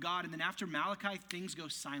behalf of God, and then after Malachi, things go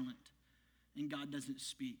silent. And God doesn't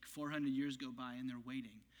speak. 400 years go by and they're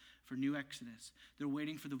waiting for new Exodus. They're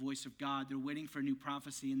waiting for the voice of God. They're waiting for a new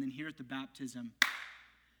prophecy. And then here at the baptism,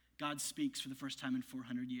 God speaks for the first time in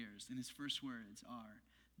 400 years. And his first words are,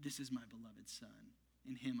 "This is my beloved Son.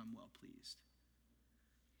 In him I'm well pleased."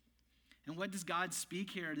 And what does God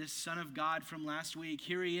speak here? This Son of God from last week.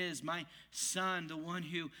 Here he is, my Son, the one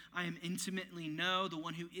who I am intimately know, the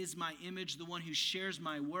one who is my image, the one who shares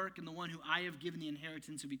my work, and the one who I have given the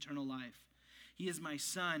inheritance of eternal life. He is my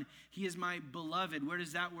Son. He is my beloved. Where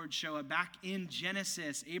does that word show up? Back in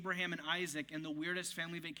Genesis, Abraham and Isaac and the weirdest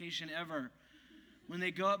family vacation ever. When they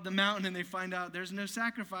go up the mountain and they find out there's no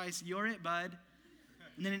sacrifice, you're it, bud.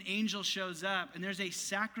 And then an angel shows up and there's a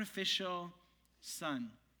sacrificial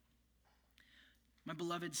son. My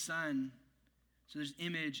beloved son. So there's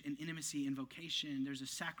image and intimacy and vocation. There's a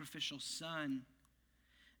sacrificial son.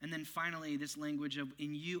 And then finally, this language of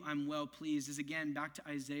in you I'm well pleased is again back to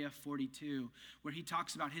Isaiah 42, where he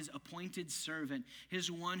talks about his appointed servant,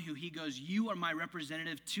 his one who he goes, you are my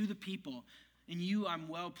representative to the people. In you I'm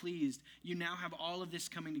well pleased. You now have all of this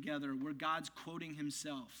coming together where God's quoting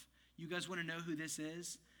himself. You guys want to know who this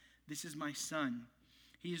is? This is my son.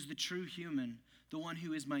 He is the true human, the one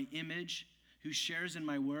who is my image, who shares in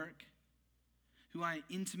my work, who I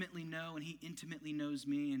intimately know, and he intimately knows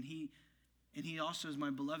me, and he also is my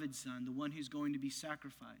beloved son, the one who's going to be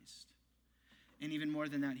sacrificed. And even more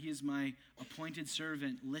than that, he is my appointed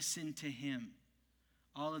servant. Listen to him.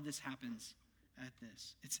 All of this happens at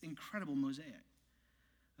this. It's incredible mosaic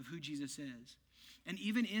of who Jesus is. And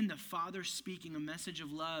even in the Father speaking a message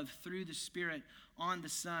of love through the Spirit on the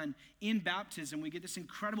Son, in baptism, we get this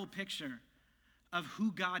incredible picture of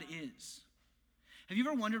who God is. Have you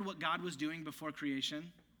ever wondered what God was doing before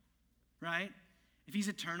creation? Right? If he's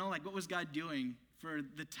eternal, like what was God doing for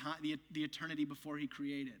the time, the eternity before he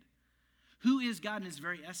created? Who is God in his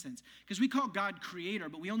very essence? Because we call God creator,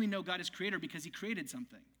 but we only know God is creator because he created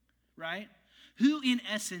something, right? Who in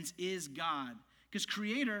essence is God? Because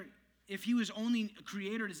creator, if he was only a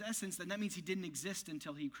creator in his essence, then that means he didn't exist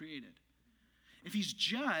until he created. If he's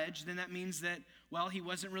judge, then that means that, well, he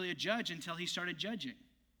wasn't really a judge until he started judging.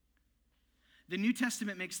 The New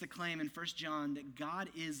Testament makes the claim in 1 John that God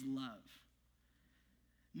is love.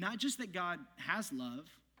 Not just that God has love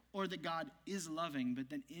or that God is loving, but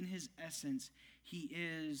that in his essence, he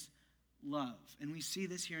is love. And we see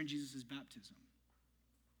this here in Jesus' baptism.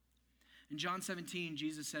 In John 17,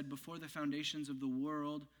 Jesus said, before the foundations of the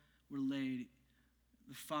world were laid,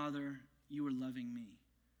 the Father, you were loving me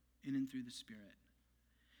in and through the Spirit.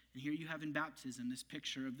 And here you have in baptism this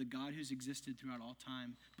picture of the God who's existed throughout all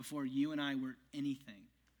time before you and I were anything,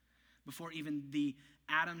 before even the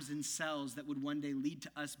atoms and cells that would one day lead to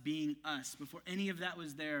us being us, before any of that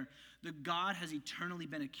was there, the God has eternally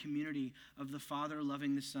been a community of the Father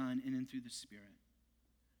loving the Son in and through the Spirit.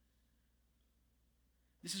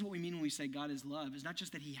 This is what we mean when we say God is love. It's not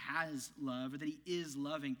just that he has love or that he is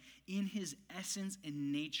loving. In his essence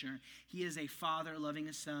and nature, he is a father loving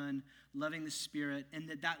a son, loving the Spirit,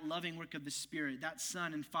 and that loving work of the Spirit, that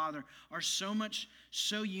Son and Father, are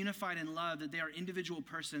so unified in love that they are individual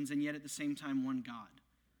persons and yet at the same time one God.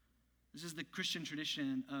 This is the Christian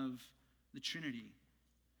tradition of the Trinity.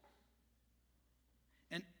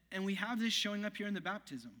 And we have this showing up here in the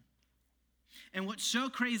baptism. And what's so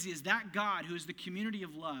crazy is that God, who is the community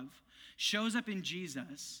of love, shows up in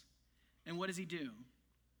Jesus, and what does he do?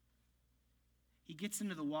 He gets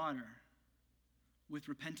into the water with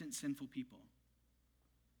repentant, sinful people.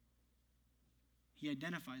 He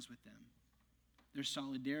identifies with them, their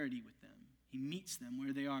solidarity with them. He meets them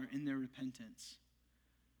where they are in their repentance.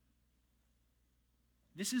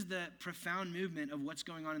 This is the profound movement of what's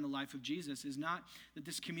going on in the life of Jesus, is not that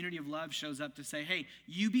this community of love shows up to say, hey,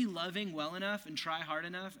 you be loving well enough and try hard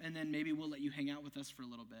enough, and then maybe we'll let you hang out with us for a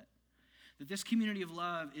little bit. That this community of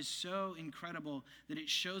love is so incredible that it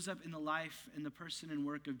shows up in the life and the person and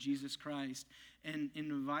work of Jesus Christ and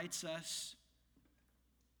invites us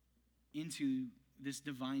into this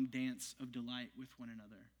divine dance of delight with one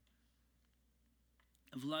another,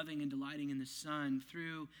 of loving and delighting in the Son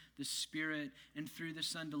through the Spirit, and through the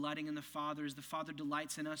Son delighting in the Father. As the Father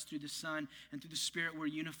delights in us through the Son, and through the Spirit we're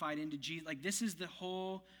unified into Jesus. Like, this is the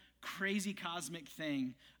whole crazy cosmic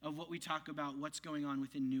thing of what we talk about, what's going on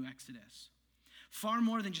within New Exodus. Far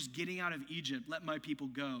more than just getting out of Egypt, let my people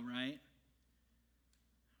go, right?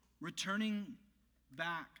 Returning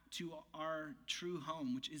back to our true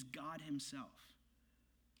home, which is God himself.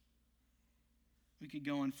 We could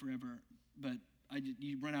go on forever, but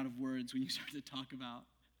you run out of words when you start to talk about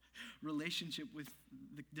relationship with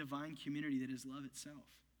the divine community that is love itself.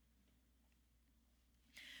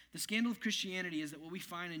 The scandal of Christianity is that what we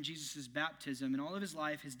find in Jesus' baptism and all of his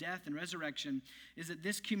life, his death and resurrection, is that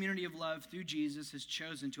this community of love through Jesus has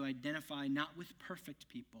chosen to identify not with perfect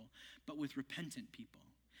people, but with repentant people.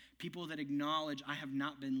 People that acknowledge, I have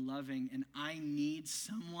not been loving and I need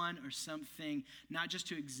someone or something, not just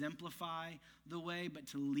to exemplify the way, but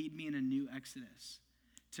to lead me in a new exodus,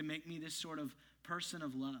 to make me this sort of person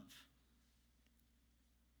of love.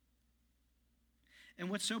 And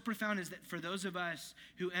what's so profound is that for those of us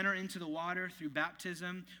who enter into the water through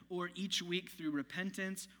baptism, or each week through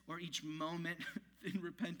repentance, or each moment in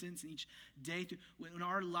repentance, and each day, when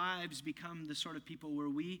our lives become the sort of people where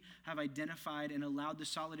we have identified and allowed the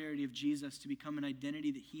solidarity of Jesus to become an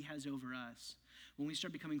identity that he has over us, when we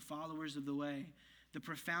start becoming followers of the way, the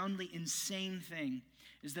profoundly insane thing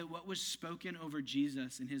is that what was spoken over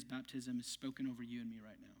Jesus in his baptism is spoken over you and me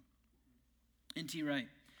right now. N.T. Wright,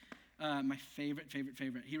 my favorite,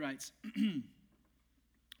 he writes,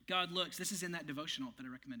 God looks, this is in that devotional that I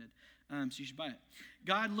recommended, so you should buy it.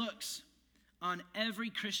 God looks on every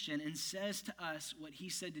Christian and says to us what he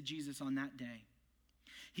said to Jesus on that day.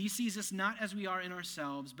 He sees us not as we are in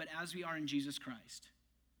ourselves, but as we are in Jesus Christ.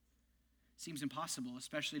 Seems impossible,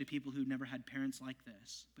 especially to people who've never had parents like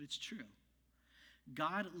this, but it's true.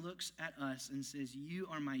 God looks at us and says, you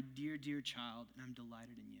are my dear, dear child, and I'm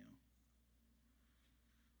delighted in you.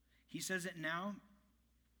 He says it now,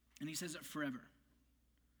 and he says it forever.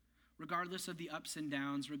 Regardless of the ups and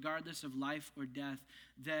downs, regardless of life or death,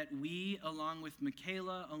 that we, along with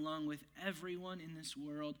Michaela, along with everyone in this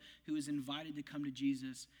world who is invited to come to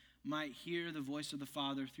Jesus, might hear the voice of the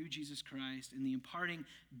Father through Jesus Christ and the imparting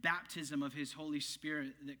baptism of his Holy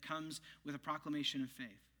Spirit that comes with a proclamation of faith.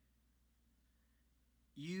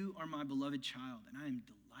 You are my beloved child, and I am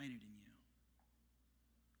delighted in you.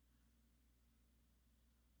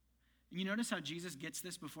 And you notice how Jesus gets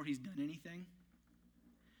this before he's done anything?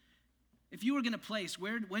 If you were going to place,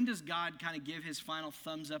 when does God kind of give his final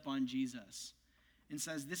thumbs up on Jesus and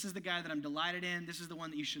says, this is the guy that I'm delighted in, this is the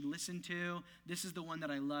one that you should listen to, this is the one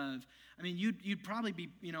that I love? I mean, you'd probably be,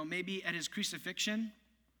 maybe at his crucifixion,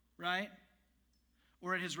 right?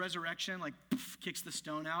 Or at his resurrection, like, poof, kicks the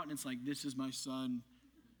stone out, and it's like, this is my son,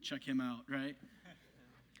 check him out, right?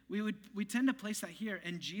 We tend to place that here,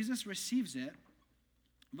 and Jesus receives it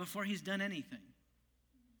before he's done anything.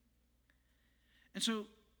 And so,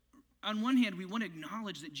 on one hand, we want to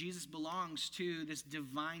acknowledge that Jesus belongs to this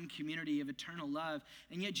divine community of eternal love,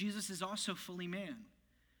 and yet Jesus is also fully man.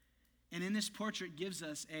 And in this portrait gives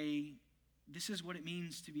us this is what it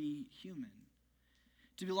means to be human.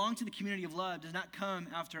 To belong to the community of love does not come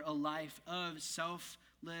after a life of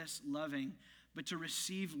selfless loving, but to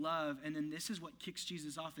receive love, and then this is what kicks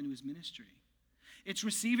Jesus off into his ministry. It's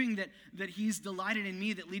receiving that he's delighted in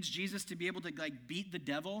me that leads Jesus to be able to beat the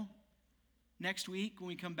devil next week when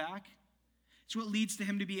we come back. It's what leads to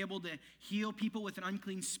him to be able to heal people with an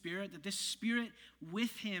unclean spirit, that this spirit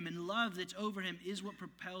with him and love that's over him is what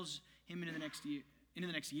propels him into the next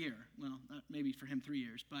year. Well, not maybe for him 3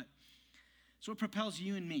 years, but it's what propels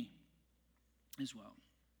you and me as well.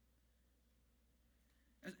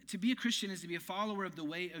 To be a Christian is to be a follower of the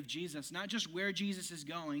way of Jesus, not just where Jesus is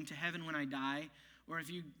going, to heaven when I die, or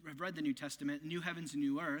if you have read the New Testament, new heavens and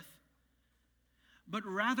new earth. But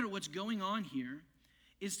rather what's going on here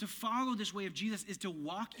is to follow this way of Jesus, is to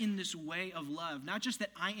walk in this way of love. Not just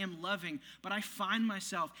that I am loving, but I find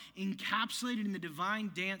myself encapsulated in the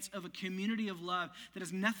divine dance of a community of love that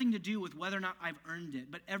has nothing to do with whether or not I've earned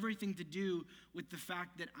it, but everything to do with the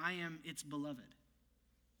fact that I am its beloved.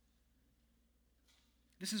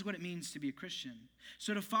 This is what it means to be a Christian.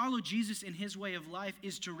 So to follow Jesus in his way of life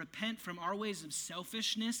is to repent from our ways of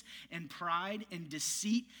selfishness and pride and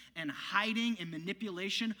deceit and hiding and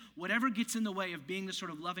manipulation, whatever gets in the way of being the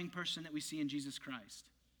sort of loving person that we see in Jesus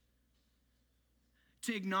Christ.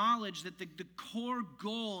 To acknowledge that the core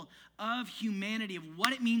goal of humanity, of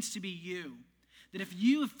what it means to be you, that if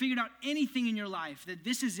you have figured out anything in your life, that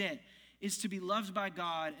this is it, is to be loved by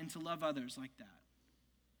God and to love others like that.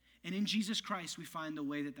 And in Jesus Christ, we find the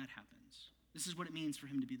way that happens. This is what it means for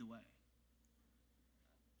him to be the way.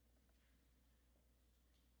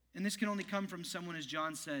 And this can only come from someone, as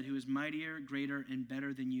John said, who is mightier, greater, and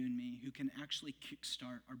better than you and me, who can actually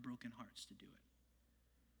kickstart our broken hearts to do it.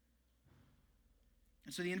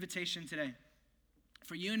 And so the invitation today,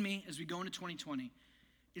 for you and me, as we go into 2020,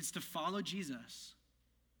 is to follow Jesus,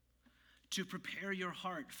 to prepare your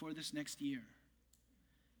heart for this next year.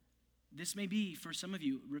 This may be, for some of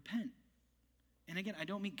you, repent. And again, I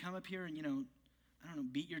don't mean come up here and,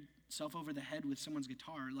 beat yourself over the head with someone's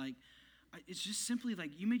guitar. It's just simply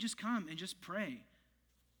you may just come and just pray.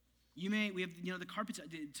 We have, the carpets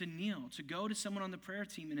to kneel, to go to someone on the prayer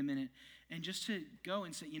team in a minute and just to go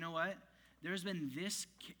and say, you know what? There's been this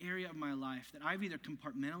area of my life that I've either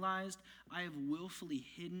compartmentalized, I have willfully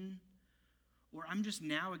hidden, or I'm just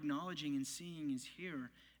now acknowledging and seeing is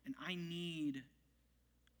here, and I need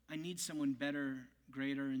someone better,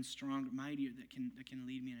 greater, and stronger, mightier that can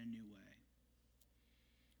lead me in a new way.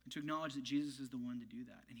 And to acknowledge that Jesus is the one to do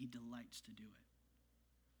that, and he delights to do it.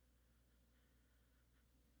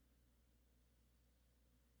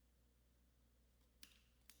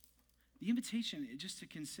 The invitation, just to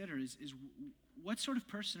consider, is what sort of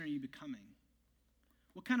person are you becoming?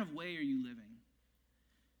 What kind of way are you living?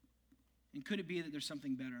 And could it be that there's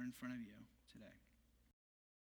something better in front of you today?